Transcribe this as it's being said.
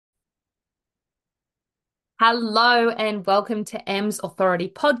Hello and welcome to M's Authority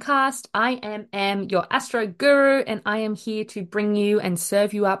Podcast. I am M, your astro guru, and I am here to bring you and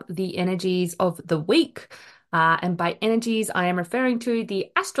serve you up the energies of the week. And by energies, I am referring to the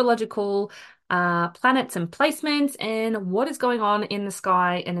astrological planets and placements and what is going on in the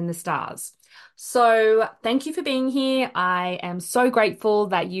sky and in the stars. So, thank you for being here. I am so grateful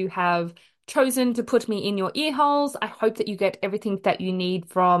that you have chosen to put me in your ear holes. I hope that you get everything that you need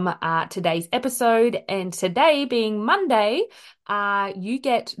from today's episode. And today, being Monday, you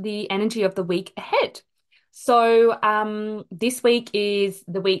get the energy of the week ahead. So, this week is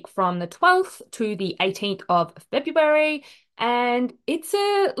the week from the 12th to the 18th of February. And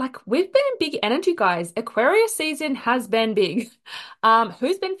we've been in big energy, guys. Aquarius season has been big.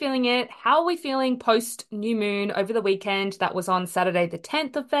 Who's been feeling it? How are we feeling post new moon over the weekend? That was on Saturday, the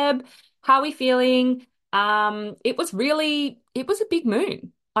 10th of Feb. How are we feeling? It was a big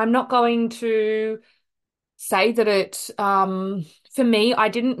moon. I'm not going to say that for me, I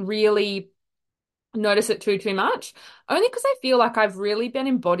didn't really notice it too much, only because I feel like I've really been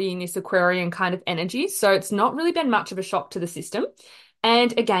embodying this Aquarian kind of energy. So it's not really been much of a shock to the system.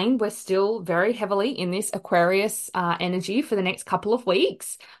 And again, we're still very heavily in this Aquarius energy for the next couple of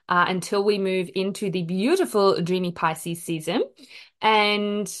weeks until we move into the beautiful dreamy Pisces season.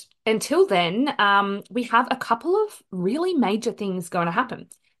 And until then, we have a couple of really major things going to happen.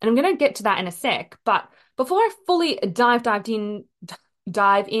 And I'm going to get to that in a sec. But before I fully dive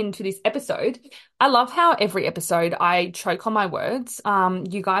into this episode, I love how every episode I choke on my words.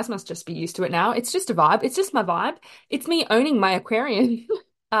 You guys must just be used to it now. It's just a vibe. It's just my vibe. It's me owning my Aquarian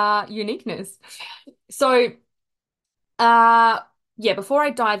uniqueness. So, uh, yeah, before I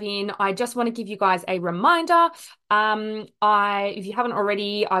dive in, I just want to give you guys a reminder. If you haven't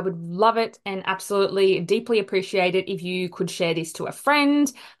already, I would love it and absolutely deeply appreciate it if you could share this to a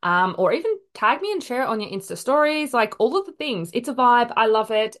friend, or even tag me and share it on your Insta stories, like all of the things. It's a vibe. I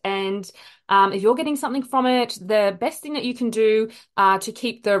love it. And if you're getting something from it, the best thing that you can do to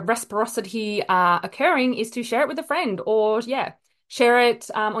keep the reciprocity occurring is to share it with a friend or, yeah, share it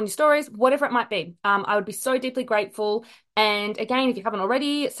on your stories, whatever it might be. I would be so deeply grateful. And again, if you haven't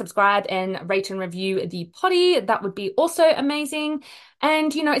already, subscribe and rate and review the potty. That would be also amazing.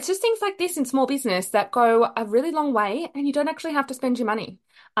 And, it's just things like this in small business that go a really long way and you don't actually have to spend your money.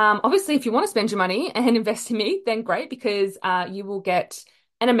 Obviously, if you want to spend your money and invest in me, then great, because you will get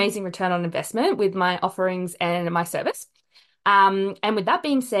an amazing return on investment with my offerings and my service. And with that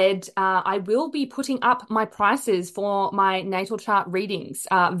being said, I will be putting up my prices for my natal chart readings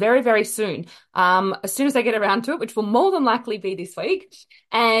very, very soon. As soon as I get around to it, which will more than likely be this week.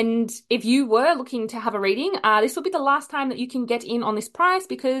 And if you were looking to have a reading, this will be the last time that you can get in on this price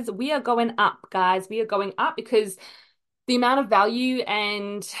because we are going up, guys. We are going up because the amount of value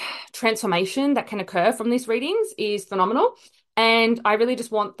and transformation that can occur from these readings is phenomenal. And I really just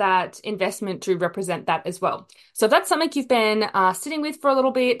want that investment to represent that as well. So if that's something you've been sitting with for a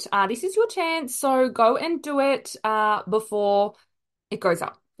little bit, this is your chance. So go and do it before it goes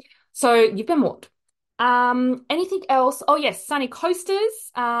up. So you've been warned. Anything else? Oh yes, Sunny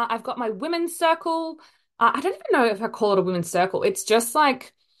Coasters. I've got my women's circle. I don't even know if I call it a women's circle. It's just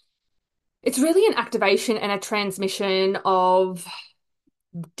like, it's really an activation and a transmission of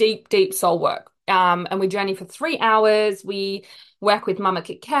deep soul work. And we journey for 3 hours. We work with Mama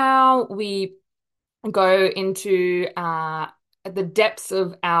Cacao. We go into the depths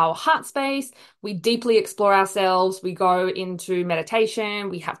of our heart space. We deeply explore ourselves. We go into meditation.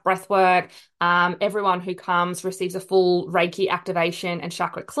 We have breath work. Everyone who comes receives a full Reiki activation and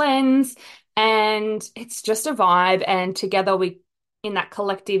chakra cleanse. And it's just a vibe. And together in that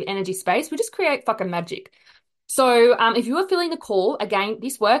collective energy space, we just create fucking magic. So, if you are feeling the call, again,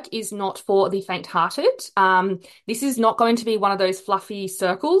 this work is not for the faint-hearted. This is not going to be one of those fluffy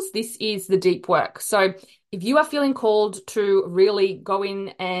circles. This is the deep work. So, if you are feeling called to really go in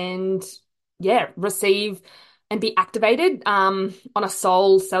and, yeah, receive and be activated on a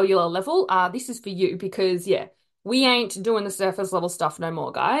soul cellular level, this is for you because, yeah, we ain't doing the surface level stuff no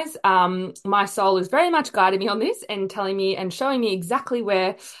more, guys. My soul is very much guiding me on this and telling me and showing me exactly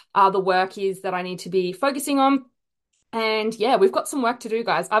where the work is that I need to be focusing on. And yeah, we've got some work to do,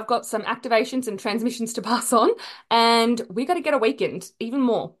 guys. I've got some activations and transmissions to pass on, and we got to get awakened even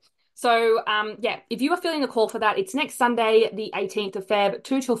more. So, yeah, if you are feeling the call for that, it's next Sunday, the 18th of Feb,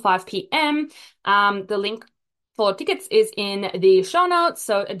 2 till 5 p.m. The link for tickets is in the show notes,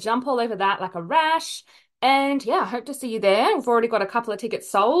 so jump all over that like a rash. And yeah, I hope to see you there. We've already got a couple of tickets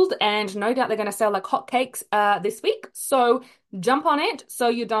sold, and no doubt they're going to sell like hotcakes this week. So jump on it so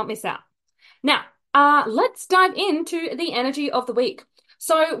you don't miss out. Now, let's dive into the energy of the week.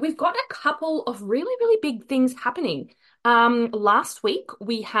 So we've got a couple of really, really big things happening. Last week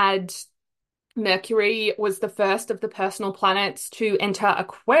we had Mercury was the first of the personal planets to enter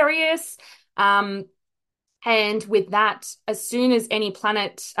Aquarius. Um, and with that, as soon as any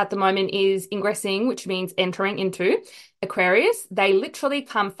planet at the moment is ingressing, which means entering into Aquarius, they literally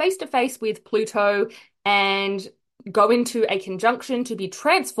come face to face with Pluto and go into a conjunction to be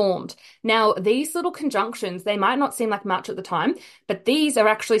transformed. Now, these little conjunctions, they might not seem like much at the time, but these are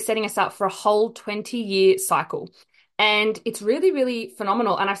actually setting us up for a whole 20-year cycle. And it's really, really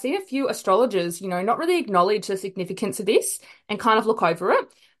phenomenal. And I've seen a few astrologers, not really acknowledge the significance of this and kind of look over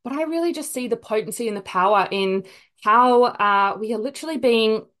it. But I really just see the potency and the power in how we are literally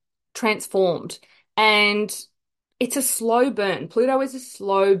being transformed. And it's a slow burn. Pluto is a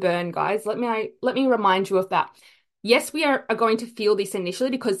slow burn, guys. Let me remind you of that. Yes, we are going to feel this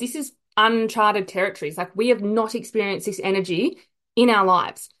initially because this is uncharted territories. Like we have not experienced this energy in our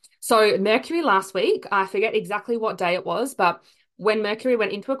lives. So Mercury last week, I forget exactly what day it was, but when Mercury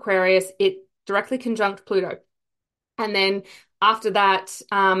went into Aquarius, it directly conjunct Pluto. And then after that,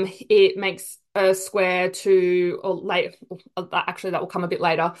 it makes a square to, or later, actually, that will come a bit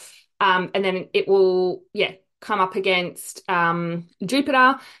later. And then it will, yeah, come up against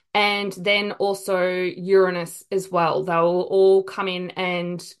Jupiter and then also Uranus as well. They'll all come in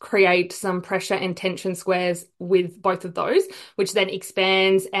and create some pressure and tension squares with both of those, which then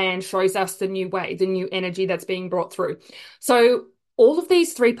expands and shows us the new way, the new energy that's being brought through. So all of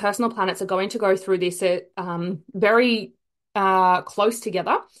these three personal planets are going to go through this very close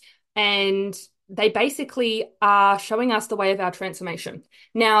together, and they basically are showing us the way of our transformation.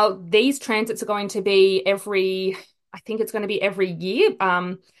 Now, these transits are going to be I think it's going to be every year.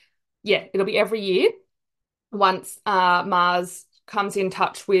 Yeah, it'll be every year once Mars comes in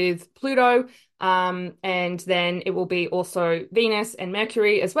touch with Pluto. And then it will be also Venus and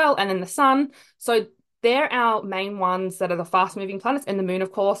Mercury as well, and then the Sun. So they're our main ones that are the fast moving planets. And the moon,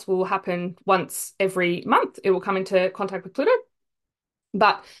 of course, will happen once every month. It will come into contact with Pluto.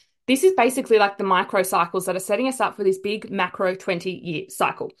 But this is basically like the micro cycles that are setting us up for this big macro 20-year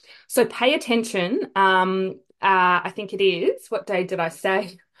cycle. So pay attention. I think it is. What day did I say?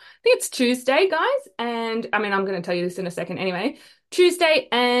 I think it's Tuesday, guys. And I mean, I'm going to tell you this in a second anyway. Tuesday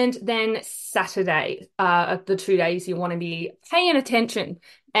and then Saturday are the 2 days you want to be paying attention.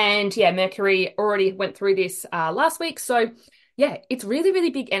 And yeah, Mercury already went through this last week. So yeah, it's really, really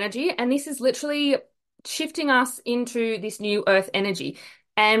big energy. And this is literally shifting us into this new Earth energy.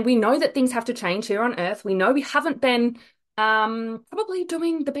 And we know that things have to change here on Earth. We know we haven't been probably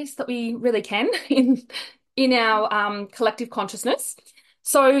doing the best that we really can in our collective consciousness.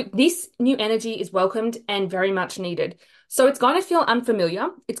 So this new energy is welcomed and very much needed. So it's going to feel unfamiliar.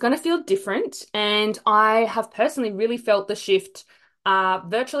 It's going to feel different. And I have personally really felt the shift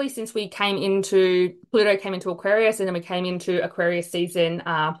virtually since Pluto came into Aquarius, and then we came into Aquarius season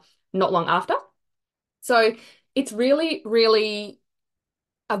not long after. So it's really, really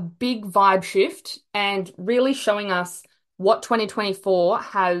a big vibe shift and really showing us what 2024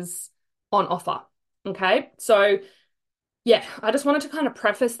 has on offer. Okay. So yeah, I just wanted to kind of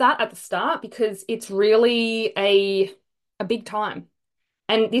preface that at the start because it's really a big time.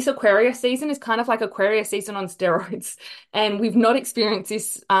 And this Aquarius season is kind of like Aquarius season on steroids. And we've not experienced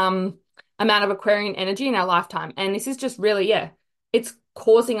this amount of Aquarian energy in our lifetime. And this is just really, yeah, it's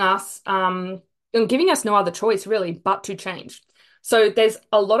causing us and giving us no other choice really but to change. So there's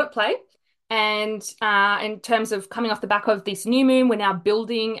a lot at play. And in terms of coming off the back of this new moon, we're now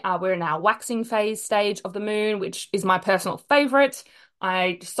building, we're in our waxing phase stage of the moon, which is my personal favorite.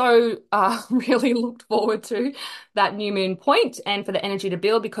 I so really looked forward to that new moon point and for the energy to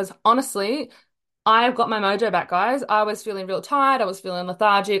build because honestly, I've got my mojo back, guys. I was feeling real tired. I was feeling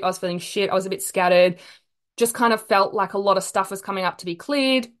lethargic. I was feeling shit. I was a bit scattered. Just kind of felt like a lot of stuff was coming up to be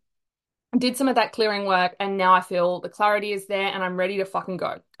cleared. Did some of that clearing work, and now I feel the clarity is there and I'm ready to fucking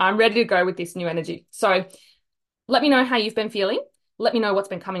go. I'm ready to go with this new energy. So let me know how you've been feeling. Let me know what's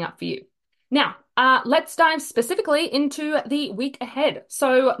been coming up for you. Now, let's dive specifically into the week ahead.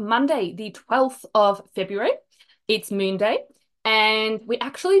 So Monday, the 12th of February, it's Moon Day, and we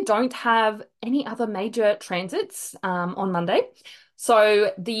actually don't have any other major transits on Monday.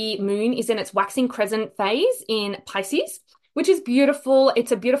 So the moon is in its waxing crescent phase in Pisces, which is beautiful.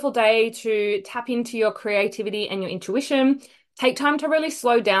 It's a beautiful day to tap into your creativity and your intuition. Take time to really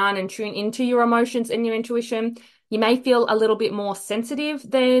slow down and tune into your emotions and your intuition. You may feel a little bit more sensitive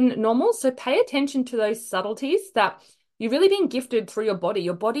than normal, so pay attention to those subtleties that you're really being gifted through your body.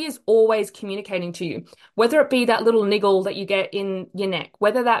 Your body is always communicating to you, whether it be that little niggle that you get in your neck,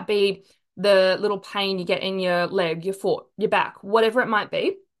 whether that be the little pain you get in your leg, your foot, your back, whatever it might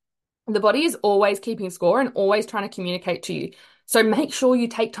be. The body is always keeping score and always trying to communicate to you. So make sure you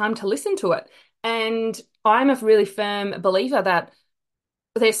take time to listen to it. And I'm a really firm believer that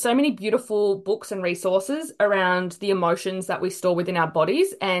there's so many beautiful books and resources around the emotions that we store within our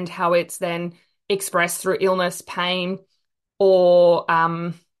bodies and how it's then expressed through illness, pain, or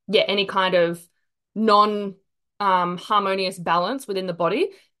yeah, any kind of non harmonious balance within the body.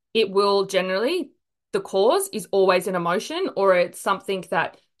 It will generally, the cause is always an emotion, or it's something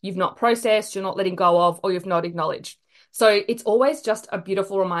that you've not processed, you're not letting go of, or you've not acknowledged. So it's always just a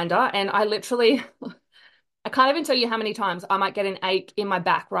beautiful reminder. And I literally I can't even tell you how many times I might get an ache in my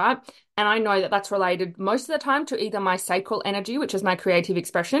back, right? And I know that that's related most of the time to either my sacral energy, which is my creative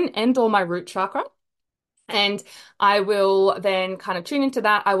expression, and or my root chakra. And I will then kind of tune into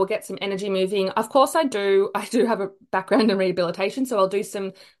that. I will get some energy moving. Of course, I do. I do have a background in rehabilitation, so I'll do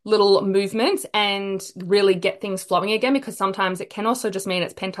some little movements and really get things flowing again, because sometimes it can also just mean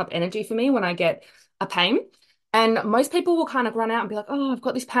it's pent up energy for me when I get a pain. And most people will kind of run out and be like, oh, I've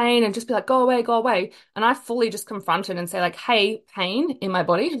got this pain, and just be like, go away, go away. And I fully just confront it and say, like, hey, pain in my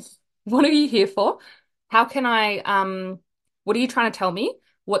body, what are you here for? How can what are you trying to tell me?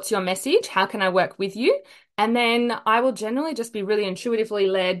 What's your message? How can I work with you? And then I will generally just be really intuitively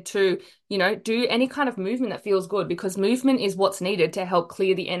led to, do any kind of movement that feels good, because movement is what's needed to help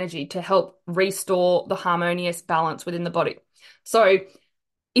clear the energy, to help restore the harmonious balance within the body. So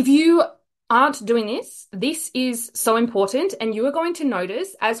if you aren't doing this, this is so important. And you are going to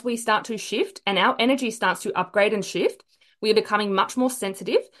notice as we start to shift and our energy starts to upgrade and shift, we are becoming much more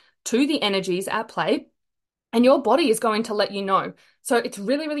sensitive to the energies at play, and your body is going to let you know. So it's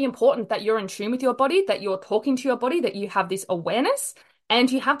really, really important that you're in tune with your body, that you're talking to your body, that you have this awareness and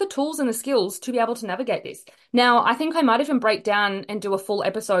you have the tools and the skills to be able to navigate this. Now, I think I might even break down and do a full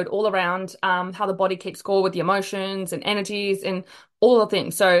episode all around how the body keeps score with the emotions and energies and all the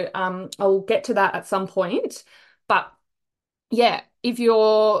things. So I'll get to that at some point. But yeah, if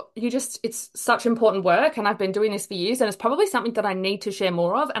you just, it's such important work, and I've been doing this for years, and it's probably something that I need to share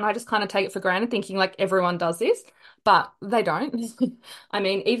more of, and I just kind of take it for granted, thinking like everyone does this, but they don't. I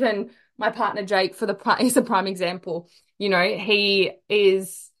mean, even my partner Jake is a prime example. He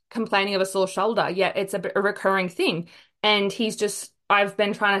is complaining of a sore shoulder, yet it's a recurring thing, and I've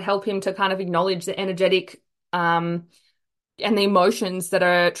been trying to help him to kind of acknowledge the energetic and the emotions that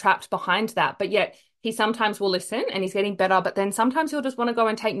are trapped behind that. But yet he sometimes will listen and he's getting better, but then sometimes he'll just want to go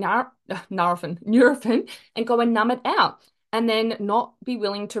and take Nurofen and go and numb it out, and then not be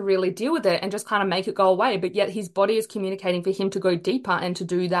willing to really deal with it and just kind of make it go away. But yet his body is communicating for him to go deeper and to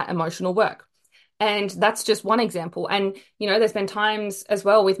do that emotional work. And that's just one example. And, there's been times as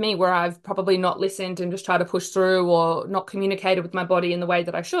well with me where I've probably not listened and just tried to push through, or not communicated with my body in the way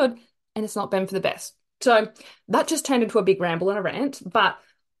that I should, and it's not been for the best. So that just turned into a big ramble and a rant, but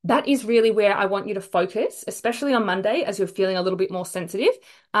that is really where I want you to focus, especially on Monday as you're feeling a little bit more sensitive,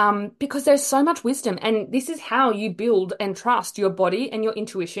 because there's so much wisdom. And this is how you build and trust your body and your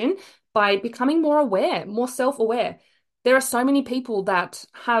intuition, by becoming more aware, more self-aware. There are so many people that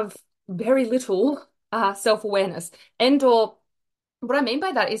have very little self-awareness, and or what I mean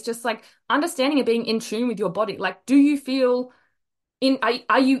by that is just like understanding and being in tune with your body. Like, do you feel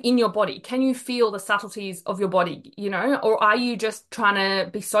are you in your body? Can you feel the subtleties of your body, or are you just trying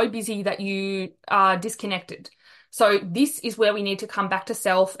to be so busy that you are disconnected? So this is where we need to come back to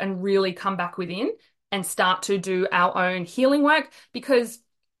self and really come back within and start to do our own healing work, because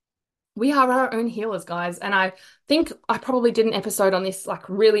we are our own healers, guys. And I think I probably did an episode on this like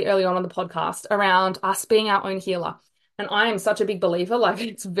really early on the podcast around us being our own healer. And I am such a big believer. Like,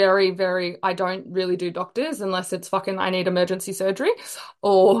 it's very, very, I don't really do doctors unless it's fucking, I need emergency surgery,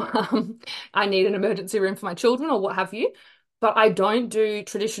 or I need an emergency room for my children, or what have you. But I don't do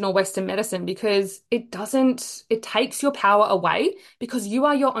traditional Western medicine, because it takes your power away, because you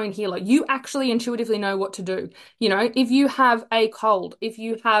are your own healer. You actually intuitively know what to do. If you have a cold, if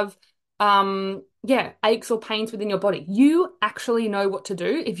you have aches or pains within your body, you actually know what to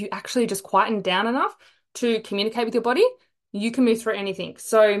do. If you actually just quieten down enough to communicate with your body, you can move through anything.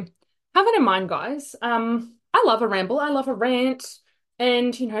 So have it in mind, guys. I love a ramble. I love a rant.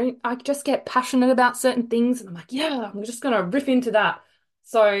 And, I just get passionate about certain things, and I'm like, yeah, I'm just going to riff into that.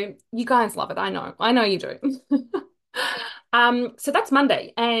 So you guys love it. I know. I know you do. So that's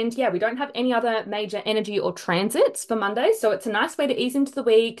Monday. And yeah, we don't have any other major energy or transits for Monday. So it's a nice way to ease into the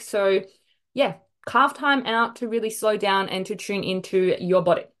week. So yeah, carve time out to really slow down and to tune into your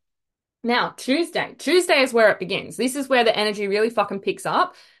body. Now, Tuesday is where it begins. This is where the energy really fucking picks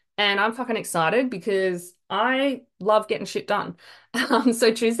up. and I'm fucking excited because I love getting shit done.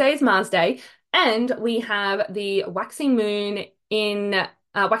 So Tuesday is Mars Day, and we have the waxing moon in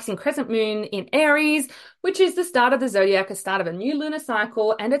waxing crescent moon in Aries, which is the start of the zodiac, a start of a new lunar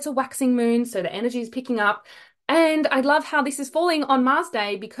cycle, and it's a waxing moon, so the energy is picking up. And I love how this is falling on Mars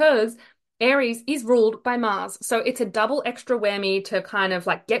Day because Aries is ruled by Mars. So it's a double extra whammy to kind of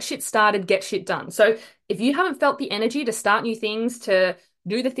like get shit started, get shit done. So if you haven't felt the energy to start new things, to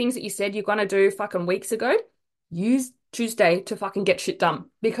do the things that you said you're gonna do fucking weeks ago, use Tuesday to fucking get shit done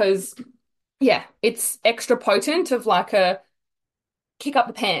because yeah, it's extra potent of like a kick up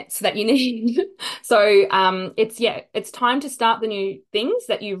the pants that you need. So it's yeah, it's time to start the new things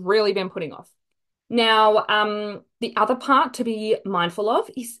that you've really been putting off. Now, the other part to be mindful of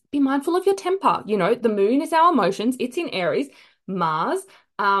is be mindful of your temper. You know, the moon is our emotions, it's in Aries. Mars,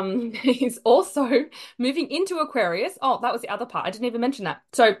 is also moving into Aquarius. Oh, that was the other part. I didn't even mention that.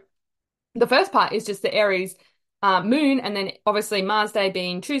 So the first part is just the Aries moon, and then obviously Mars Day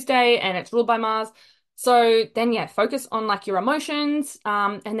being Tuesday, and it's ruled by Mars. So then, yeah, focus on like your emotions.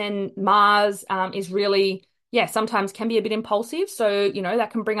 And then Mars is really, yeah, sometimes can be a bit impulsive. So, you know,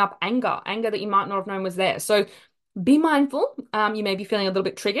 that can bring up anger that you might not have known was there. So be mindful. You may be feeling a little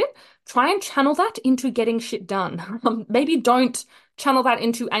bit triggered. Try and channel that into getting shit done. Maybe don't channel that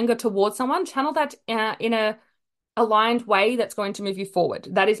into anger towards someone. Channel that in a aligned way that's going to move you forward.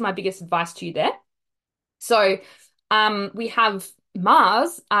 That is my biggest advice to you there. So, we have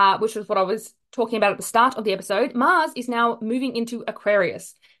Mars, which was what I was talking about at the start of the episode. Mars is now moving into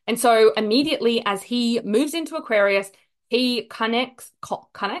Aquarius. And so immediately as he moves into Aquarius, he connects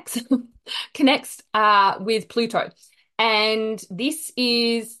with Pluto. And this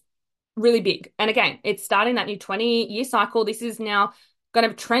is really big. And again, it's starting that new 20-year cycle. This is now going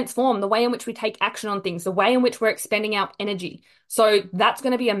to transform the way in which we take action on things, the way in which we're expending our energy. So that's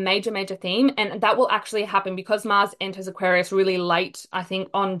going to be a major, major theme. And that will actually happen because Mars enters Aquarius really late, I think,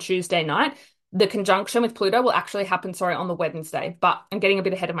 on Tuesday night. The conjunction with Pluto will actually happen, sorry, on the Wednesday. But I'm getting a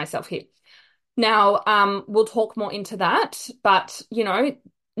bit ahead of myself here. Now, we'll talk more into that. But, you know,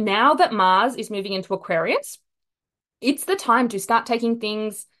 now that Mars is moving into Aquarius, it's the time to start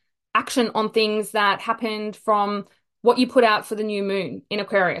taking action on things that happened from what you put out for the new moon in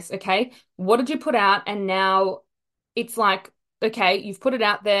Aquarius, okay? What did you put out? And now it's like, okay, you've put it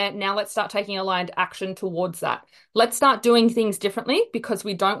out there. Now let's start taking aligned action towards that. Let's start doing things differently because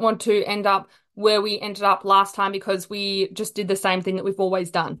we don't want to end up where we ended up last time because we just did the same thing that we've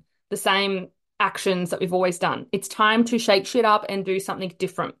always done, the same actions that we've always done. It's time to shake shit up and do something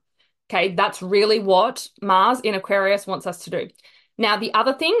different. Okay, that's really what Mars in Aquarius wants us to do. Now, the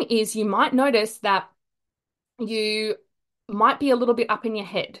other thing is you might notice that you might be a little bit up in your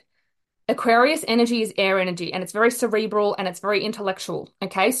head. Aquarius energy is air energy and it's very cerebral and it's very intellectual.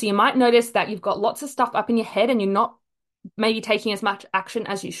 Okay, so you might notice that you've got lots of stuff up in your head and you're not maybe taking as much action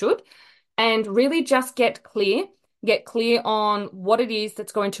as you should. And really just get clear. Get clear on what it is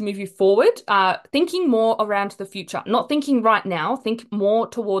that's going to move you forward. Thinking more around the future, not thinking right now. Think more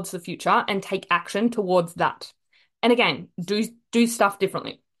towards the future and take action towards that. And again, do stuff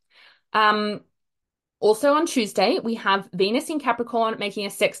differently. Also on Tuesday, we have Venus in Capricorn making a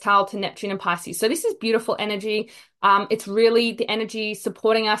sextile to Neptune and Pisces. So this is beautiful energy. It's really the energy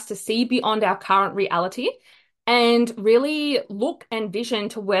supporting us to see beyond our current reality and really look and vision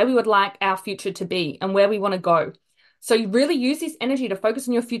to where we would like our future to be and where we want to go. So you really use this energy to focus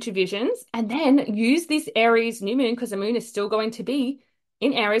on your future visions and then use this Aries new moon because the moon is still going to be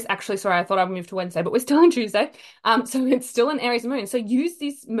in Aries. Actually, sorry, I thought I would move to Wednesday, but we're still on Tuesday. So it's still an Aries moon. So use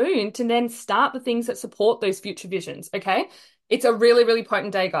this moon to then start the things that support those future visions. Okay. It's a really, really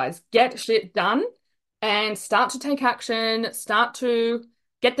potent day, guys. Get shit done and start to take action, start to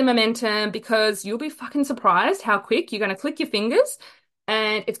get the momentum because you'll be fucking surprised how quick you're going to click your fingers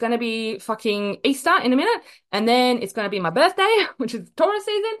and it's going to be fucking Easter in a minute. And then it's going to be my birthday, which is Taurus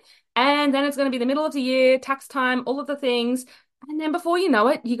season. And then it's going to be the middle of the year, tax time, all of the things. And then before you know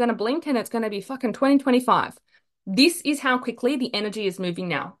it, you're going to blink and it's going to be fucking 2025. This is how quickly the energy is moving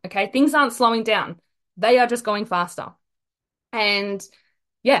now. Okay. Things aren't slowing down. They are just going faster. And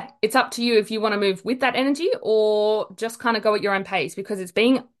yeah, it's up to you if you want to move with that energy or just kind of go at your own pace because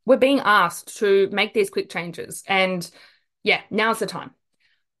we're being asked to make these quick changes. And yeah, now's the time.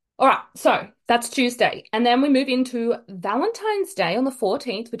 All right, so that's Tuesday. And then we move into Valentine's Day on the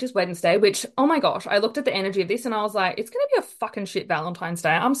 14th, which is Wednesday, which, oh my gosh, I looked at the energy of this and I was like, it's going to be a fucking shit Valentine's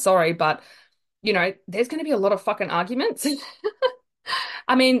Day. I'm sorry, but, you know, there's going to be a lot of fucking arguments.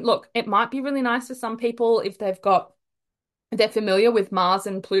 I mean, look, it might be really nice for some people if they're familiar with Mars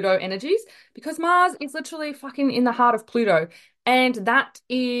and Pluto energies because Mars is literally fucking in the heart of Pluto. And that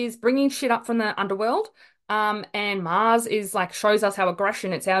is bringing shit up from the underworld. And Mars is like shows us our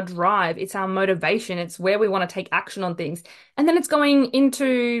aggression, it's our drive, it's our motivation, it's where we want to take action on things. And then it's going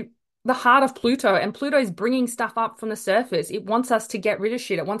into the heart of Pluto, and Pluto's bringing stuff up from the surface. It wants us to get rid of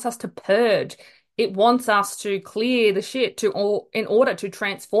shit. It wants us to purge. It wants us to clear the shit to all in order to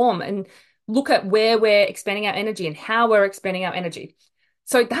transform and look at where we're expending our energy and how we're expending our energy.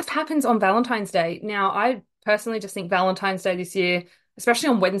 So that happens on Valentine's Day. Now, I personally just think Valentine's Day this year, especially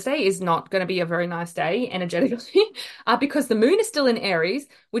on Wednesday, is not going to be a very nice day energetically, because the moon is still in Aries,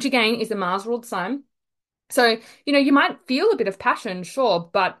 which again is a Mars ruled sign. So, you might feel a bit of passion, sure,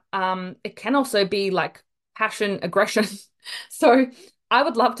 but it can also be like passion aggression. So, I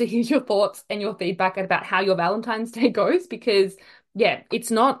would love to hear your thoughts and your feedback about how your Valentine's Day goes because, yeah,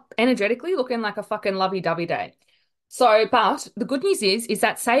 it's not energetically looking like a fucking lovey-dovey day. So, but the good news is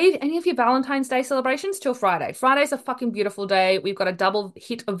that save any of your Valentine's Day celebrations till Friday. Friday's a fucking beautiful day. We've got a double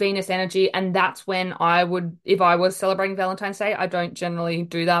hit of Venus energy, and that's when I would, if I was celebrating Valentine's Day, I don't generally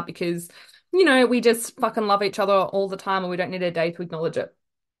do that because we just fucking love each other all the time and we don't need a day to acknowledge it.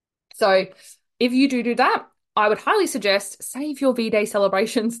 So if you do that, I would highly suggest save your V-Day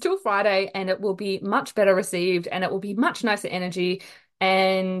celebrations till Friday and it will be much better received and it will be much nicer energy.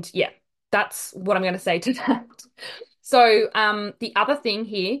 And yeah, that's what I'm going to say to that. So the other thing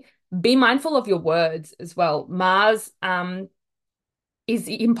here, be mindful of your words as well. Mars is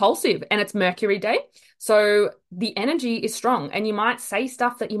impulsive and it's Mercury Day. So the energy is strong and you might say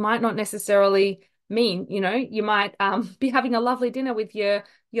stuff that you might not necessarily mean, you might be having a lovely dinner with your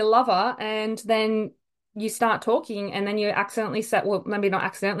lover and then you start talking and then you accidentally say, well, maybe not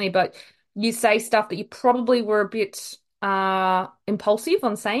accidentally, but you say stuff that you probably were a bit impulsive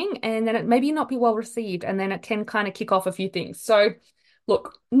on saying and then it maybe not be well received and then it can kind of kick off a few things. So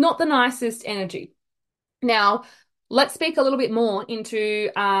look, not the nicest energy. Now, let's speak a little bit more into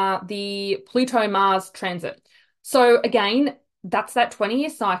the Pluto-Mars transit. So again, that's that 20-year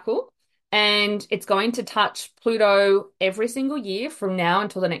cycle, and it's going to touch Pluto every single year from now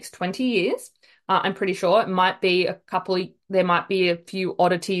until the next 20 years. I'm pretty sure it might be there might be a few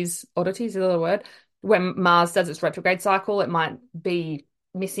oddities. Oddities is the word. When Mars does its retrograde cycle, it might be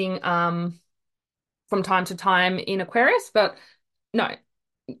missing from time to time in Aquarius, but no,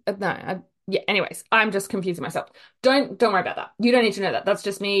 no, yeah, anyways, I'm just confusing myself. Don't worry about that. You don't need to know that. That's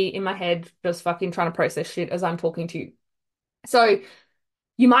just me in my head just fucking trying to process shit as I'm talking to you. So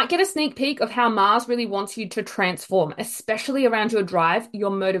you might get a sneak peek of how Mars really wants you to transform, especially around your drive, your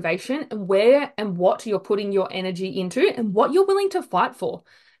motivation, and where and what you're putting your energy into and what you're willing to fight for.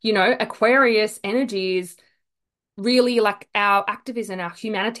 Aquarius energy is really like our activism, our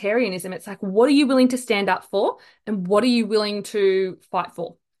humanitarianism. It's like, what are you willing to stand up for and what are you willing to fight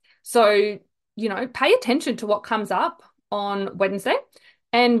for? So, pay attention to what comes up on Wednesday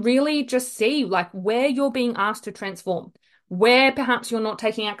and really just see like where you're being asked to transform, where perhaps you're not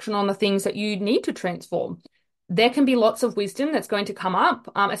taking action on the things that you need to transform. There can be lots of wisdom that's going to come up,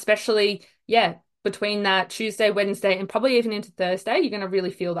 especially, yeah, between that Tuesday, Wednesday, and probably even into Thursday, you're going to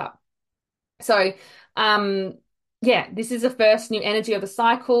really feel that. So, um, yeah, this is the first new energy of the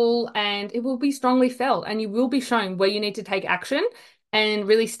cycle and it will be strongly felt and you will be shown where you need to take action and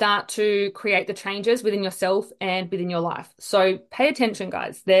really start to create the changes within yourself and within your life. So pay attention,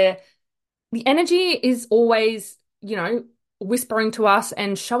 guys. The energy is always, whispering to us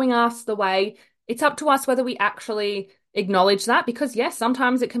and showing us the way. It's up to us whether we actually acknowledge that because yes,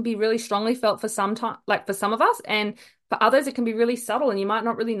 sometimes it can be really strongly felt for some time, like for some of us, and for others it can be really subtle and you might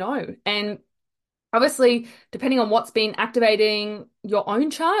not really know. And obviously, depending on what's been activating your own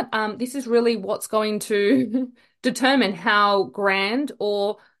chart, this is really what's going to determine how grand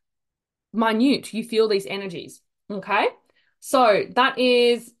or minute you feel these energies. Okay. So that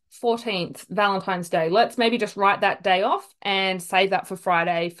is 14th, Valentine's Day. Let's maybe just write that day off and save that for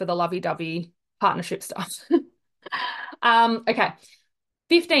Friday for the lovey-dovey partnership stuff. Okay.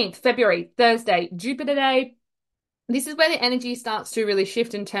 15th February, Thursday, Jupiter Day. This is where the energy starts to really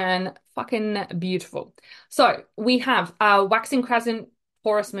shift and turn fucking beautiful. So we have our waxing crescent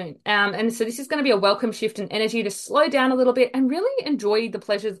Taurus moon. And so this is going to be a welcome shift in energy to slow down a little bit and really enjoy the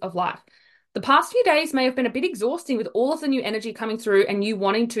pleasures of life. The past few days may have been a bit exhausting with all of the new energy coming through and you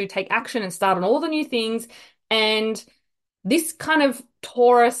wanting to take action and start on all the new things. And this kind of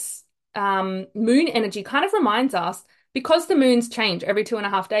Taurus moon energy kind of reminds us because the moons change every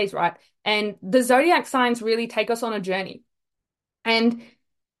 2.5 days, right? And the zodiac signs really take us on a journey. And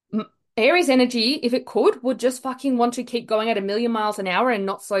Aries energy, if it could, would just fucking want to keep going at 1,000,000 miles an hour and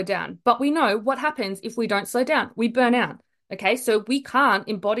not slow down. But we know what happens if we don't slow down. We burn out. Okay, so we can't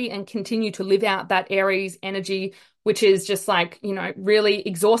embody and continue to live out that Aries energy, which is just like, really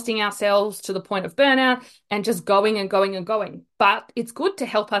exhausting ourselves to the point of burnout and just going and going and going. But it's good to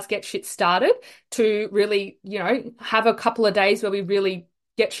help us get shit started, to really, have a couple of days where we really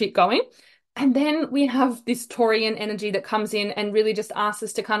get shit going. And then we have this Taurian energy that comes in and really just asks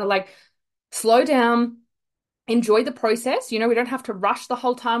us to kind of like slow down, enjoy the process. We don't have to rush the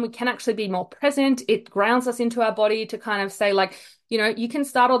whole time. We can actually be more present. It grounds us into our body to kind of say, like, you can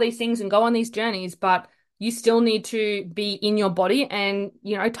start all these things and go on these journeys, but you still need to be in your body. And,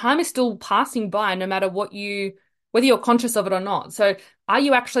 time is still passing by no matter whether you're conscious of it or not. So are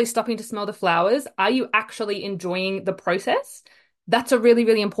you actually stopping to smell the flowers? Are you actually enjoying the process? That's a really,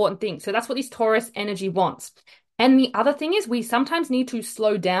 really important thing. So that's what this Taurus energy wants. And the other thing is we sometimes need to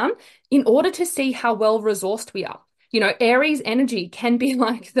slow down in order to see how well resourced we are. Aries energy can be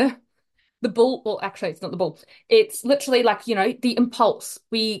like the bull. Well, actually, it's not the bull. It's literally like, the impulse.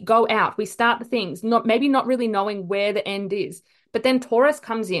 We go out, we start the things, not really knowing where the end is. But then Taurus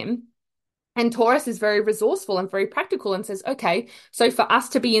comes in, and Taurus is very resourceful and very practical and says, okay, so for us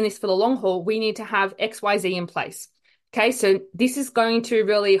to be in this for the long haul, we need to have XYZ in place. Okay, so this is going to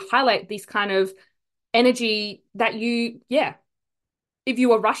really highlight this kind of energy that if you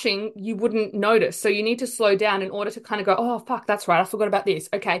were rushing, you wouldn't notice. So you need to slow down in order to kind of go, oh, fuck, that's right. I forgot about this.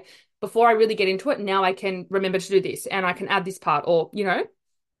 Okay. Before I really get into it, now I can remember to do this and I can add this part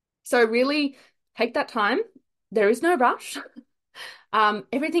So really take that time. There is no rush.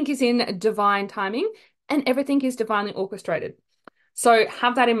 Everything is in divine timing and everything is divinely orchestrated. So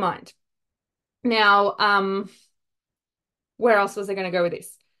have that in mind. Now, where else was I going to go with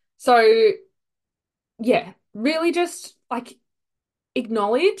this? So yeah, really just like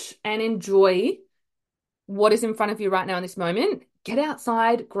acknowledge and enjoy what is in front of you right now in this moment. Get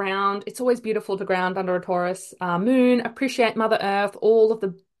outside, ground. It's always beautiful to ground under a Taurus moon. Appreciate Mother Earth, all of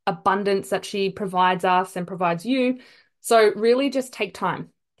the abundance that she provides us and provides you. So really just take time,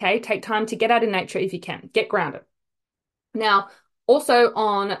 okay? Take time to get out in nature if you can. Get grounded. Now, also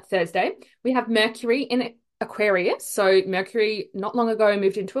on Thursday, we have Mercury in Aquarius. So Mercury not long ago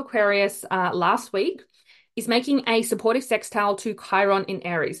moved into Aquarius last week, is making a supportive sextile to Chiron in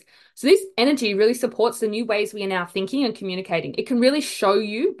Aries. So this energy really supports the new ways we are now thinking and communicating. It can really show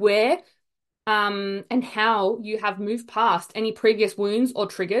you where and how you have moved past any previous wounds or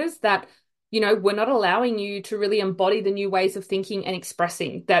triggers that, were not allowing you to really embody the new ways of thinking and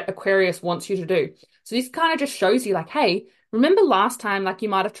expressing that Aquarius wants you to do. So this kind of just shows you like, hey, remember last time, like you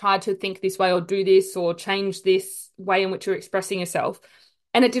might have tried to think this way or do this or change this way in which you're expressing yourself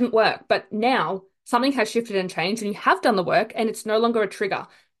and it didn't work. But now something has shifted and changed and you have done the work and it's no longer a trigger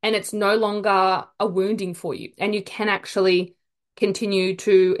and it's no longer a wounding for you. And you can actually continue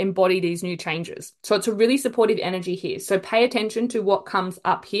to embody these new changes. So it's a really supportive energy here. So pay attention to what comes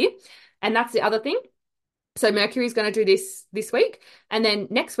up here. And that's the other thing. So Mercury is going to do this week. And then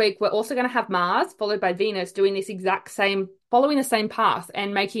next week, we're also going to have Mars followed by Venus doing this exact same, following the same path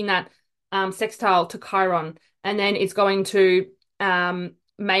and making that sextile to Chiron. And then it's going to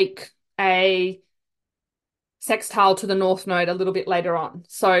make a sextile to the North Node a little bit later on.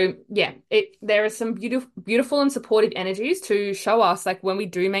 So yeah, there are some beautiful and supportive energies to show us like when we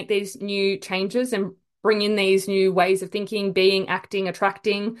do make these new changes and bring in these new ways of thinking, being, acting,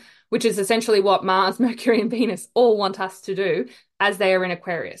 attracting, which is essentially what Mars, Mercury, and Venus all want us to do as they are in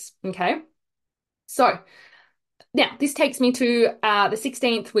Aquarius. Okay. So now this takes me to the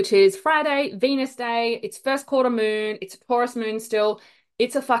 16th, which is Friday, Venus Day. It's first quarter moon. It's a Taurus moon still.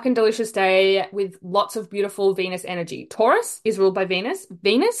 It's a fucking delicious day with lots of beautiful Venus energy. Taurus is ruled by Venus.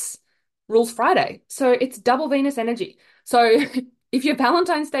 Venus rules Friday. So it's double Venus energy. So if your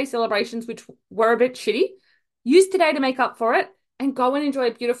Valentine's Day celebrations, which were a bit shitty, use today to make up for it and go and enjoy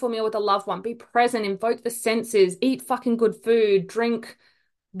a beautiful meal with a loved one. Be present, invoke the senses, eat fucking good food, drink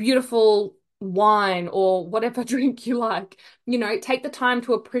beautiful wine or whatever drink you like. Take the time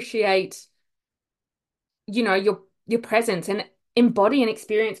to appreciate, your presence and embody and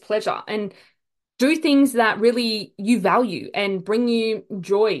experience pleasure and do things that really you value and bring you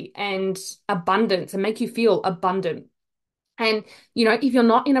joy and abundance and make you feel abundant. And, if you're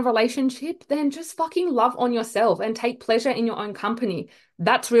not in a relationship, then just fucking love on yourself and take pleasure in your own company.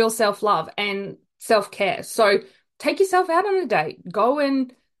 That's real self-love and self-care. So take yourself out on a date. Go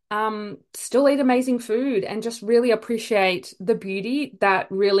and still eat amazing food and just really appreciate the beauty that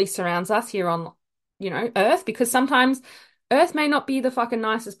really surrounds us here on, Earth, because sometimes Earth may not be the fucking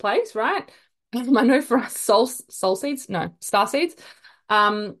nicest place, right? I know for us star seeds,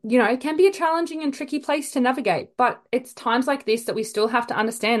 It can be a challenging and tricky place to navigate, but it's times like this that we still have to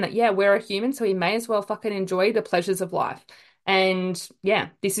understand that, yeah, we're a human, so we may as well fucking enjoy the pleasures of life. And yeah,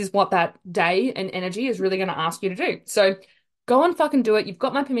 this is what that day and energy is really going to ask you to do. So go and fucking do it. You've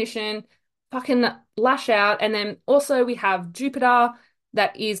got my permission. Fucking lash out. And then also we have Jupiter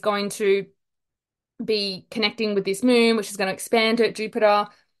that is going to be connecting with this moon, which is going to expand it. Jupiter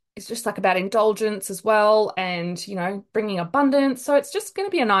is just like about indulgence as well and, bringing abundance. So it's just going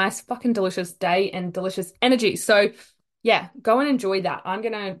to be a nice, fucking delicious day and delicious energy. So, yeah, go and enjoy that. I'm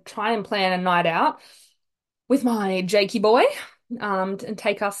going to try and plan a night out with my Jakey boy. And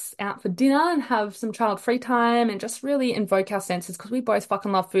take us out for dinner and have some child free time and just really invoke our senses because we both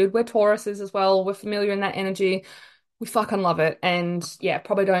fucking love food. We're Tauruses as well. We're familiar in that energy. We fucking love it. And yeah,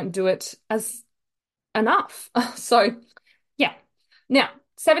 probably don't do it as enough. So yeah. Now,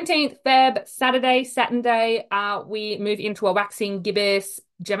 17th Feb, Saturday, Saturn day, we move into a waxing gibbous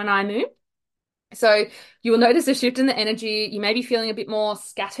Gemini moon. So you will notice a shift in the energy. You may be feeling a bit more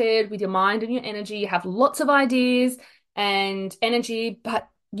scattered with your mind and your energy. You have lots of ideas and energy, but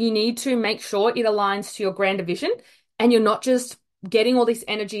you need to make sure it aligns to your grander vision and you're not just getting all this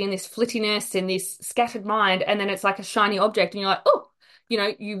energy and this flittiness and this scattered mind, and then it's like a shiny object and you're like, oh,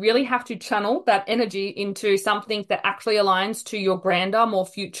 you really have to channel that energy into something that actually aligns to your grander, more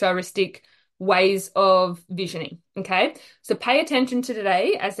futuristic ways of visioning. Okay. So pay attention to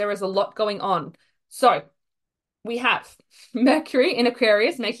today as there is a lot going on. So we have Mercury in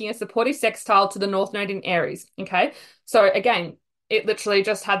Aquarius making a supportive sextile to the North Node in Aries. Okay. So again, it literally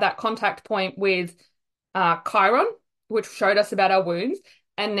just had that contact point with Chiron, which showed us about our wounds.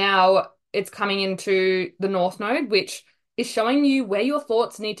 And now it's coming into the North Node, which is showing you where your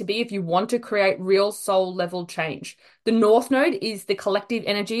thoughts need to be if you want to create real soul level change. The North Node is the collective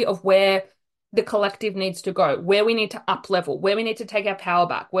energy of where the collective needs to go, where we need to up level, where we need to take our power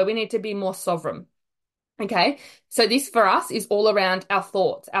back, where we need to be more sovereign. Okay. So this for us is all around our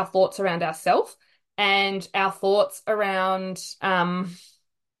thoughts around ourselves and our thoughts around and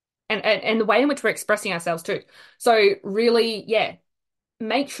the way in which we're expressing ourselves too. So really, yeah,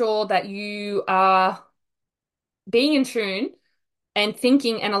 make sure that you are being in tune and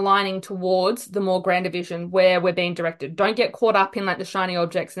thinking and aligning towards the more grander vision where we're being directed. Don't get caught up in like the shiny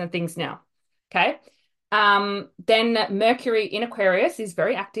objects and the things now. Okay. Then Mercury in Aquarius is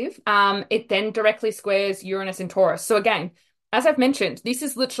very active. It then directly squares Uranus in Taurus. So again, as I've mentioned, these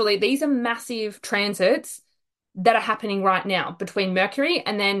are massive transits that are happening right now between Mercury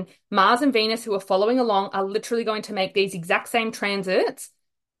and then Mars and Venus, who are following along, are literally going to make these exact same transits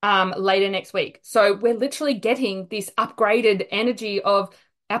later next week. So we're literally getting this upgraded energy of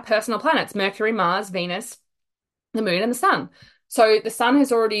our personal planets, Mercury, Mars, Venus, the moon, and the sun. So the sun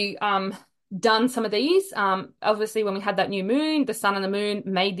has already done some of these. Obviously, when we had that new moon, the sun and the moon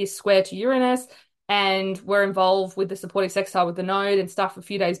made this square to Uranus, and we're involved with the supportive sextile with the node and stuff a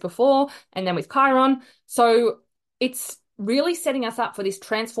few days before, and then with Chiron. So it's really setting us up for this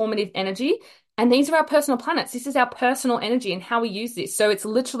transformative energy. And these are our personal planets. This is our personal energy and how we use this. So it's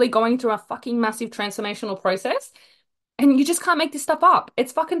literally going through a fucking massive transformational process. And you just can't make this stuff up.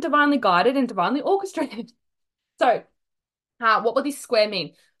 It's fucking divinely guided and divinely orchestrated. So what will this square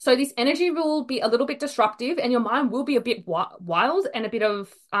mean? So this energy will be a little bit disruptive and your mind will be a bit wild and a bit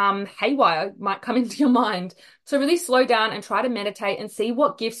of haywire might come into your mind. So really slow down and try to meditate and see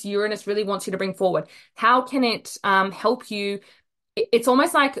what gifts Uranus really wants you to bring forward. How can it help you? It's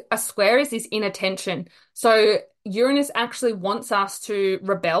almost like a square is this inner tension. So Uranus actually wants us to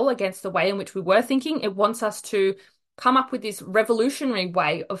rebel against the way in which we were thinking. It wants us to come up with this revolutionary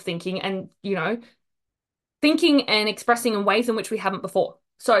way of thinking and, thinking and expressing in ways in which we haven't before.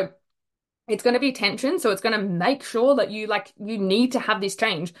 So it's going to be tension. So it's going to make sure that you need to have this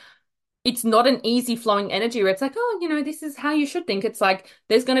change. It's not an easy flowing energy where it's like, oh, this is how you should think. It's like,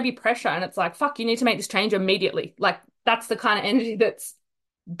 there's going to be pressure and it's like, fuck, you need to make this change immediately. Like that's the kind of energy that's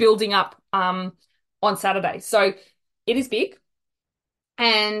building up, on Saturday. So it is big.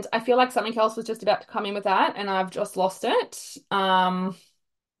 And I feel like something else was just about to come in with that and I've just lost it.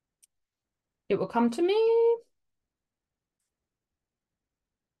 It will come to me.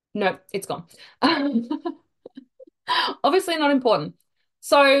 No, it's gone. Obviously not important.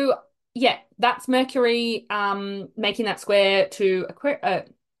 So yeah, that's Mercury making that square to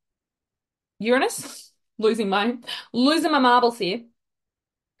Uranus. Losing my marbles here.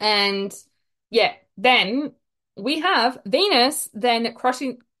 And yeah, then we have Venus then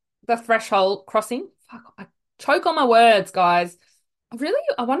crossing the threshold, crossing. Fuck, I choke on my words, guys.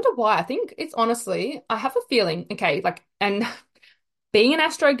 I wonder why. I think it's honestly, I have a feeling, okay, and being an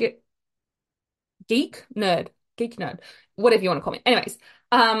geek nerd. geek nerd, whatever you want to call me. Anyways,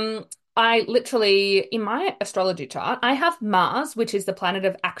 um, I literally, in my astrology chart, I have Mars, which is the planet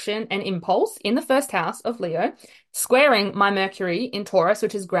of action and impulse, in the first house of Leo, squaring my Mercury in Taurus,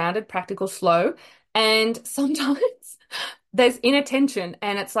 which is grounded, practical, slow. And sometimes there's inattention,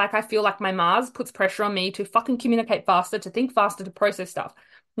 and it's like I feel like my Mars puts pressure on me to fucking communicate faster, to think faster, to process stuff.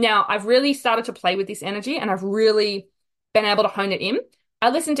 Now, I've really started to play with this energy and I've really been able to hone it in. I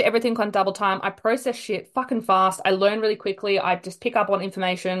listen to everything on double time. I process shit fucking fast. I learn really quickly. I just pick up on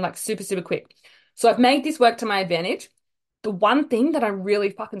information like super, super quick. So I've made this work to my advantage. The one thing that I really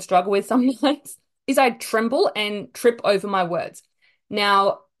fucking struggle with sometimes is I tremble and trip over my words.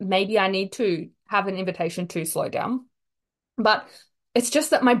 Now, maybe I need to have an invitation to slow down, but it's just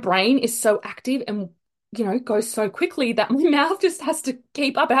that my brain is so active and, goes so quickly that my mouth just has to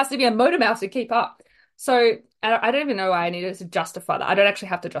keep up. It has to be a motor mouth to keep up. So I don't even know why I needed to justify that. I don't actually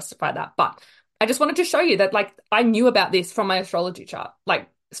have to justify that, but I just wanted to show you that, like, I knew about this from my astrology chart. Like,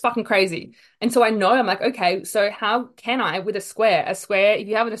 it's fucking crazy. And so I know, I'm like, okay, so how can I, with a square, if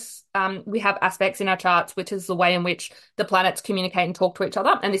you have we have aspects in our charts, which is the way in which the planets communicate and talk to each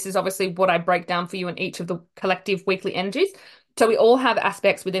other. And this is obviously what I break down for you in each of the collective weekly energies. So we all have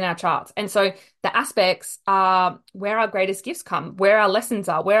aspects within our charts. And so the aspects are where our greatest gifts come, where our lessons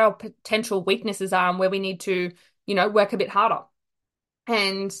are, where our potential weaknesses are, and where we need to, work a bit harder.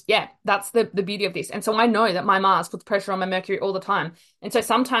 And yeah, that's the beauty of this. And so I know that my Mars puts pressure on my Mercury all the time. And so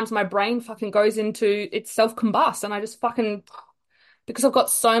sometimes my brain fucking goes into its self-combust and I just fucking, because I've got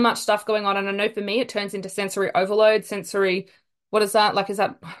so much stuff going on. And I know for me, it turns into sensory overload, sensory, what is that? Like, is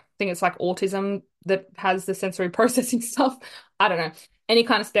that, I think it's like autism that has the sensory processing stuff. I don't know, any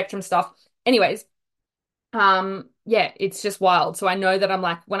kind of spectrum stuff. Anyways, yeah, it's just wild. So I know that I'm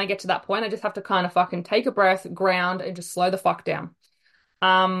like, when I get to that point, I just have to kind of fucking take a breath, ground, and just slow the fuck down.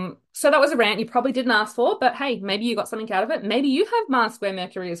 So that was a rant you probably didn't ask for, but hey, maybe you got something out of it. Maybe you have Mars square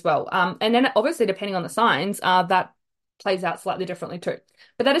Mercury as well. And then obviously depending on the signs, that plays out slightly differently too.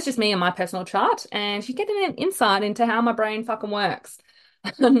 But that is just me and my personal chart, and you get an insight into how my brain fucking works.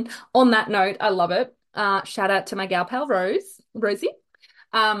 And on that note, I love it. Shout out to my gal pal Rosie.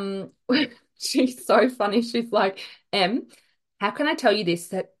 Um, she's so funny. She's like, how can I tell you this?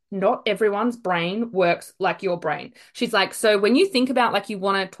 That not everyone's brain works like your brain. She's like, so when you think about like you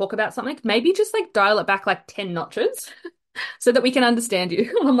want to talk about something, maybe just like dial it back like 10 notches so that we can understand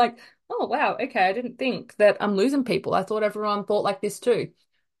you. And I'm like, oh wow, okay, I didn't think that I'm losing people. I thought everyone thought like this too.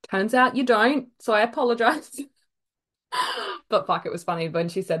 Turns out you don't, so I apologize. But fuck, it was funny when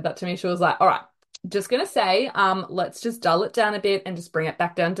she said that to me. She was like, all right, just gonna say, let's just dull it down a bit and just bring it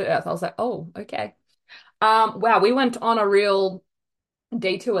back down to earth. I was like, oh, okay. Wow, we went on a real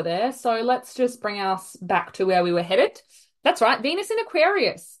detour there. So let's just bring us back to where we were headed. That's right, Venus in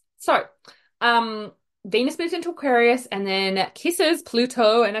Aquarius. So, Venus moves into Aquarius and then kisses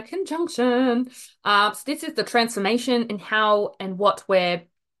Pluto in a conjunction. So this is the transformation in how and what we're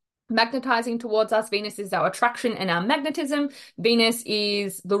magnetizing towards us. Venus is our attraction and our magnetism. Venus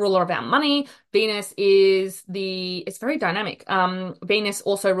is the ruler of our money. Venus is it's very dynamic. Venus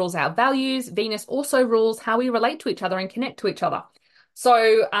also rules our values. Venus also rules how we relate to each other and connect to each other.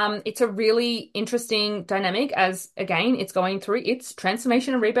 So it's a really interesting dynamic as, again, it's going through its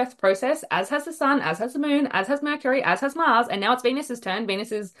transformation and rebirth process, as has the sun, as has the moon, as has Mercury, as has Mars, and now it's Venus's turn.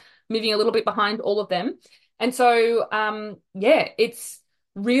 Venus is moving a little bit behind all of them. And so, yeah, it's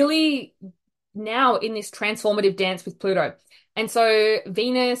really now in this transformative dance with Pluto. And so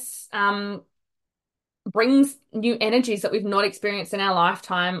Venus brings new energies that we've not experienced in our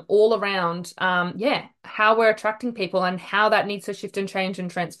lifetime all around, yeah, how we're attracting people and how that needs to shift and change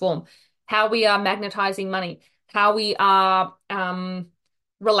and transform, how we are magnetizing money, how we are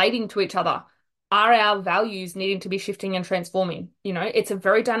relating to each other. Are our values needing to be shifting and transforming? It's a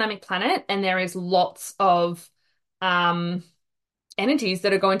very dynamic planet and there is lots of energies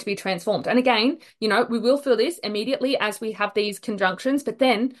that are going to be transformed. And again, we will feel this immediately as we have these conjunctions, but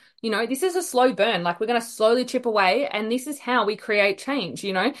then, this is a slow burn. Like we're going to slowly chip away, and this is how we create change.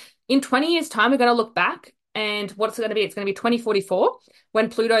 In 20 years' time, we're going to look back, and what's it going to be? It's going to be 2044 when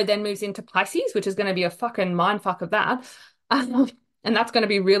Pluto then moves into Pisces, which is going to be a fucking mind fuck of that. And that's going to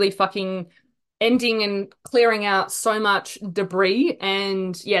be really fucking ending and clearing out so much debris.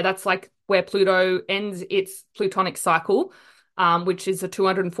 And yeah, that's like where Pluto ends its Plutonic cycle, which is a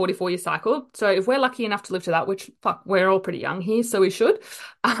 244-year cycle. So if we're lucky enough to live to that, which, fuck, we're all pretty young here, so we should.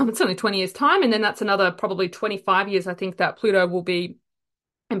 It's only 20 years' time, and then that's another probably 25 years, I think, that Pluto will be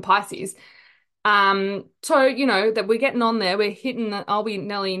in Pisces. So, that we're getting on there. We're hitting, I'll be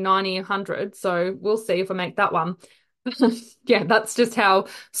nearly 90, 100, so we'll see if I make that one. Yeah, that's just how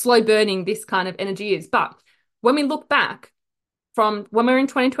slow burning this kind of energy is. But when we look back from when we're in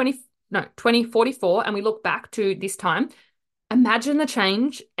 2020, no, 2044, and we look back to this time, imagine the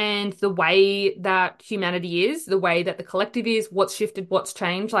change and the way that humanity is, the way that the collective is, what's shifted, what's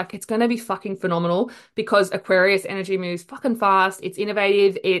changed. Like, it's going to be fucking phenomenal because Aquarius energy moves fucking fast. It's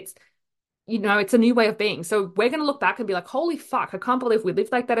innovative. It's a new way of being. So we're going to look back and be like, holy fuck, I can't believe we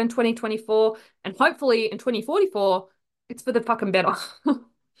lived like that in 2024. And hopefully in 2044, it's for the fucking better.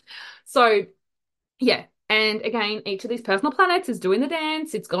 So yeah. And again, each of these personal planets is doing the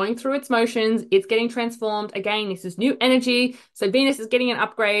dance. It's going through its motions. It's getting transformed. Again, this is new energy. So Venus is getting an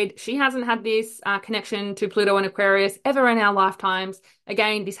upgrade. She hasn't had this connection to Pluto and Aquarius ever in our lifetimes.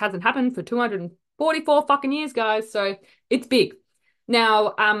 Again, this hasn't happened for 244 fucking years, guys. So it's big.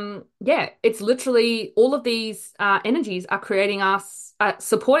 Now, yeah, it's literally all of these energies are creating us,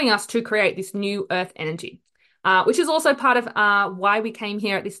 supporting us to create this new Earth energy. Which is also part of why we came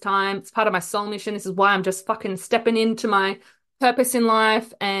here at this time. It's part of my soul mission. This is why I'm just fucking stepping into my purpose in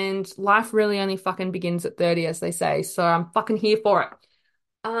life, and life really only fucking begins at 30, as they say. So I'm fucking here for it.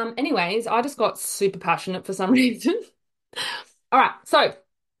 Anyways, I just got super passionate for some reason. All right, so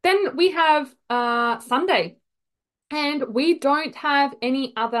then we have Sunday, and we don't have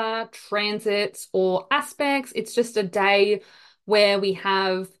any other transits or aspects. It's just a day where we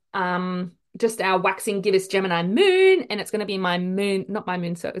have just our waxing gibbous Gemini moon, and it's going to be my moon, not my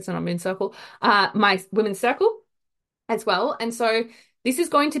moon circle, it's not a moon circle, my women's circle as well. And so this is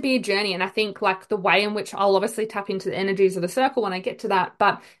going to be a journey. And I think like the way in which I'll obviously tap into the energies of the circle when I get to that,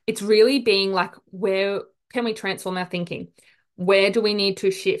 but it's really being like, where can we transform our thinking? Where do we need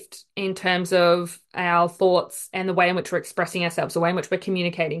to shift in terms of our thoughts and the way in which we're expressing ourselves, the way in which we're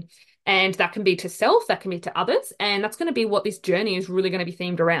communicating? And that can be to self, that can be to others. And that's going to be what this journey is really going to be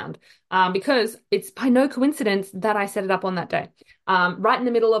themed around. Because it's by no coincidence that I set it up on that day. Right in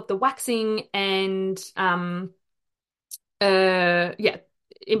the middle of the waxing and, yeah,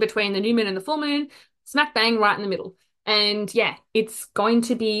 in between the new moon and the full moon, smack bang right in the middle. And yeah, it's going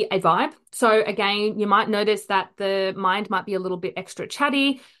to be a vibe. So again, you might notice that the mind might be a little bit extra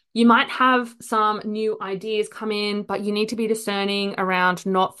chatty. You might have some new ideas come in, but you need to be discerning around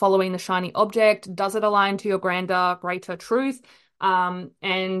not following the shiny object. Does it align to your grander, greater truth?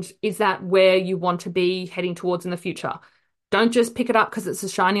 And is that where you want to be heading towards in the future? Don't just pick it up because it's a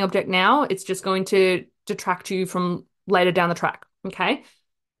shiny object now. It's just going to detract you from later down the track. Okay.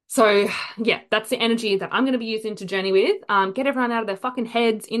 So yeah, that's the energy that I'm going to be using to journey with. Get everyone out of their fucking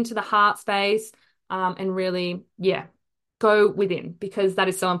heads into the heart space, and really, yeah, go within because that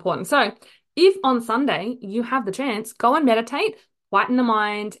is so important. So if on Sunday you have the chance, go and meditate, quieten the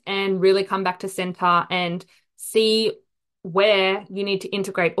mind, and really come back to center and see where you need to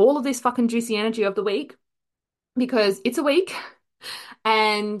integrate all of this fucking juicy energy of the week, because it's a week.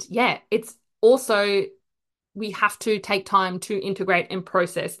 And yeah, it's also, we have to take time to integrate and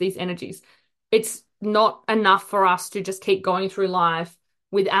process these energies. It's not enough for us to just keep going through life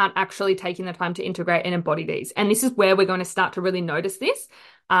without actually taking the time to integrate and embody these. And this is where we're going to start to really notice this,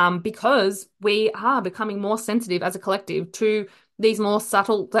 because we are becoming more sensitive as a collective to these more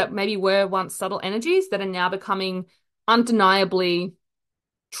subtle, that maybe were once subtle energies that are now becoming undeniably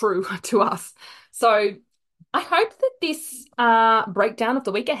true to us. So I hope that this breakdown of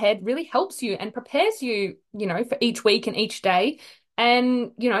the week ahead really helps you and prepares you, for each week and each day.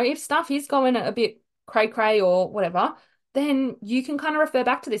 And, if stuff is going a bit cray-cray or whatever, then you can kind of refer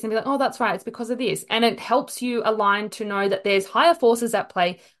back to this and be like, oh, that's right, it's because of this. And it helps you align to know that there's higher forces at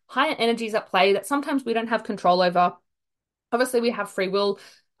play, higher energies at play that sometimes we don't have control over. Obviously, we have free will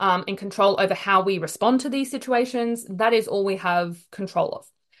and control over how we respond to these situations. That is all we have control of.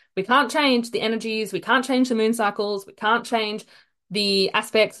 We can't change the energies. We can't change the moon cycles. We can't change the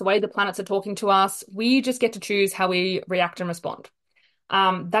aspects, the way the planets are talking to us. We just get to choose how we react and respond.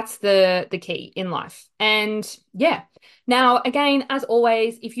 That's the key in life. And yeah. Now, again, as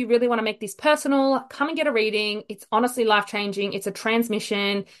always, if you really want to make this personal, come and get a reading. It's honestly life-changing. It's a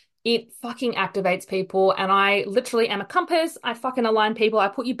transmission. It fucking activates people. And I literally am a compass. I fucking align people. I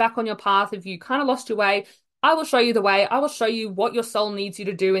put you back on your path if you kind of lost your way. I will show you the way. I will show you what your soul needs you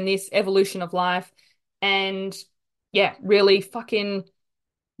to do in this evolution of life. And yeah, really fucking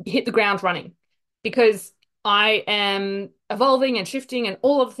hit the ground running, because I am evolving and shifting and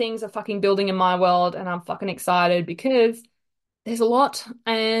all of the things are fucking building in my world. And I'm fucking excited because there's a lot.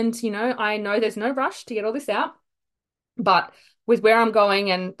 And, I know there's no rush to get all this out, but with where I'm going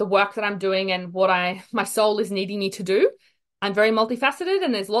and the work that I'm doing and what my soul is needing me to do, I'm very multifaceted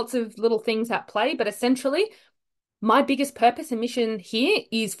and there's lots of little things at play, but essentially my biggest purpose and mission here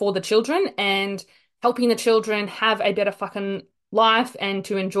is for the children and helping the children have a better fucking life and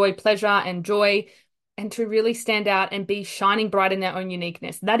to enjoy pleasure and joy and to really stand out and be shining bright in their own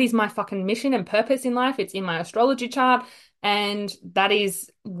uniqueness. That is my fucking mission and purpose in life. It's in my astrology chart. And that is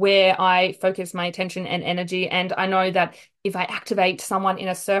where I focus my attention and energy. And I know that if I activate someone in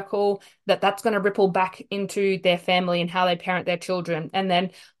a circle, that's going to ripple back into their family and how they parent their children. And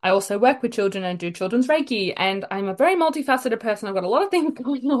then I also work with children and do children's Reiki. And I'm a very multifaceted person. I've got a lot of things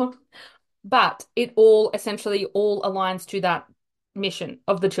going on, but it all essentially all aligns to that mission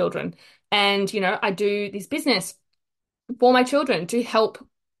of the children. And, I do this business for my children to help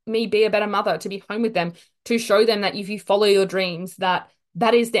me be a better mother, to be home with them, to show them that if you follow your dreams, that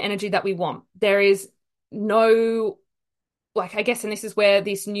is the energy that we want. There is no, like, I guess, and this is where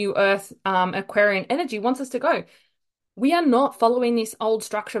this new Earth, Aquarian energy wants us to go. We are not following this old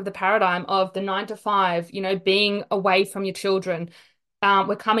structure of the paradigm of the 9 to 5, being away from your children.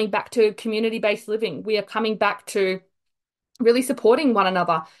 We're coming back to community-based living. We are coming back to really supporting one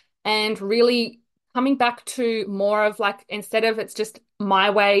another and really coming back to more of like, instead of it's just my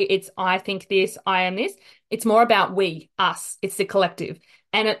way, it's I think this, I am this, it's more about we, us, it's the collective.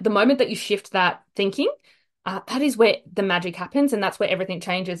 And at the moment that you shift that thinking, that is where the magic happens and that's where everything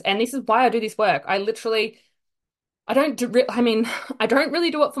changes. And this is why I do this work. I don't do, I mean, I don't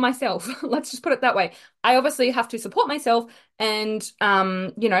really do it for myself. Let's just put it that way. I obviously have to support myself and,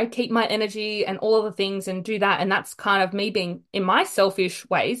 keep my energy and all of the things and do that. And that's kind of me being in my selfish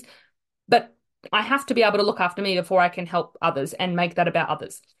ways. But I have to be able to look after me before I can help others and make that about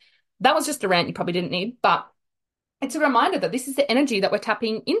others. That was just a rant you probably didn't need, but it's a reminder that this is the energy that we're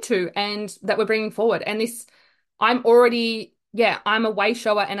tapping into and that we're bringing forward. And this, I'm already, yeah, I'm a way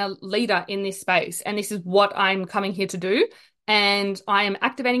shower and a leader in this space. And this is what I'm coming here to do. And I am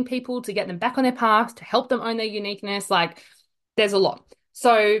activating people to get them back on their path, to help them own their uniqueness. Like, there's a lot.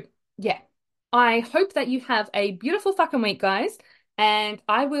 So, yeah, I hope that you have a beautiful fucking week, guys. And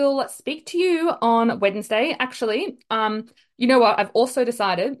I will speak to you on Wednesday. Actually, you know what? I've also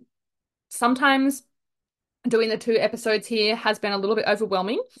decided sometimes doing the 2 episodes here has been a little bit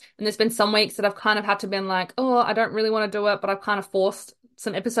overwhelming. And there's been some weeks that I've kind of had to been like, oh, I don't really want to do it, but I've kind of forced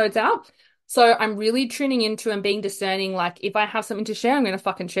some episodes out. So I'm really tuning into and being discerning, like if I have something to share, I'm going to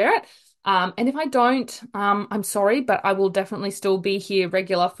fucking share it. And if I don't, I'm sorry, but I will definitely still be here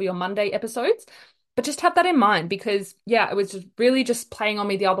regular for your Monday episodes. But just have that in mind because, yeah, it was just really just playing on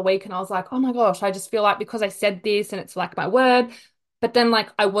me the other week. And I was like, oh my gosh, I just feel like because I said this and it's like my word, but then like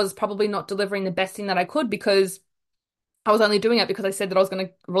I was probably not delivering the best thing that I could because I was only doing it because I said that I was going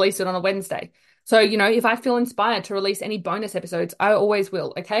to release it on a Wednesday. So, if I feel inspired to release any bonus episodes, I always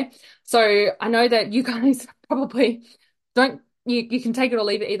will, okay? So I know that you guys probably don't, you can take it or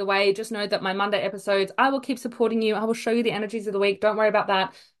leave it either way. Just know that my Monday episodes, I will keep supporting you. I will show you the energies of the week. Don't worry about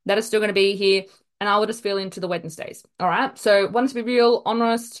that. That is still going to be here. And I will just feel into the Wednesdays. All right. So wanted to be real,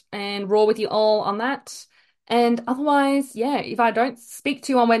 honest, and raw with you all on that. And otherwise, yeah, if I don't speak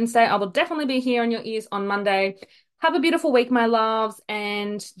to you on Wednesday, I will definitely be here on your ears on Monday. Have a beautiful week, my loves,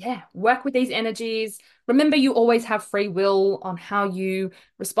 and yeah, work with these energies. Remember, you always have free will on how you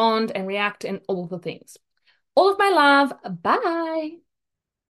respond and react and all the things. All of my love. Bye.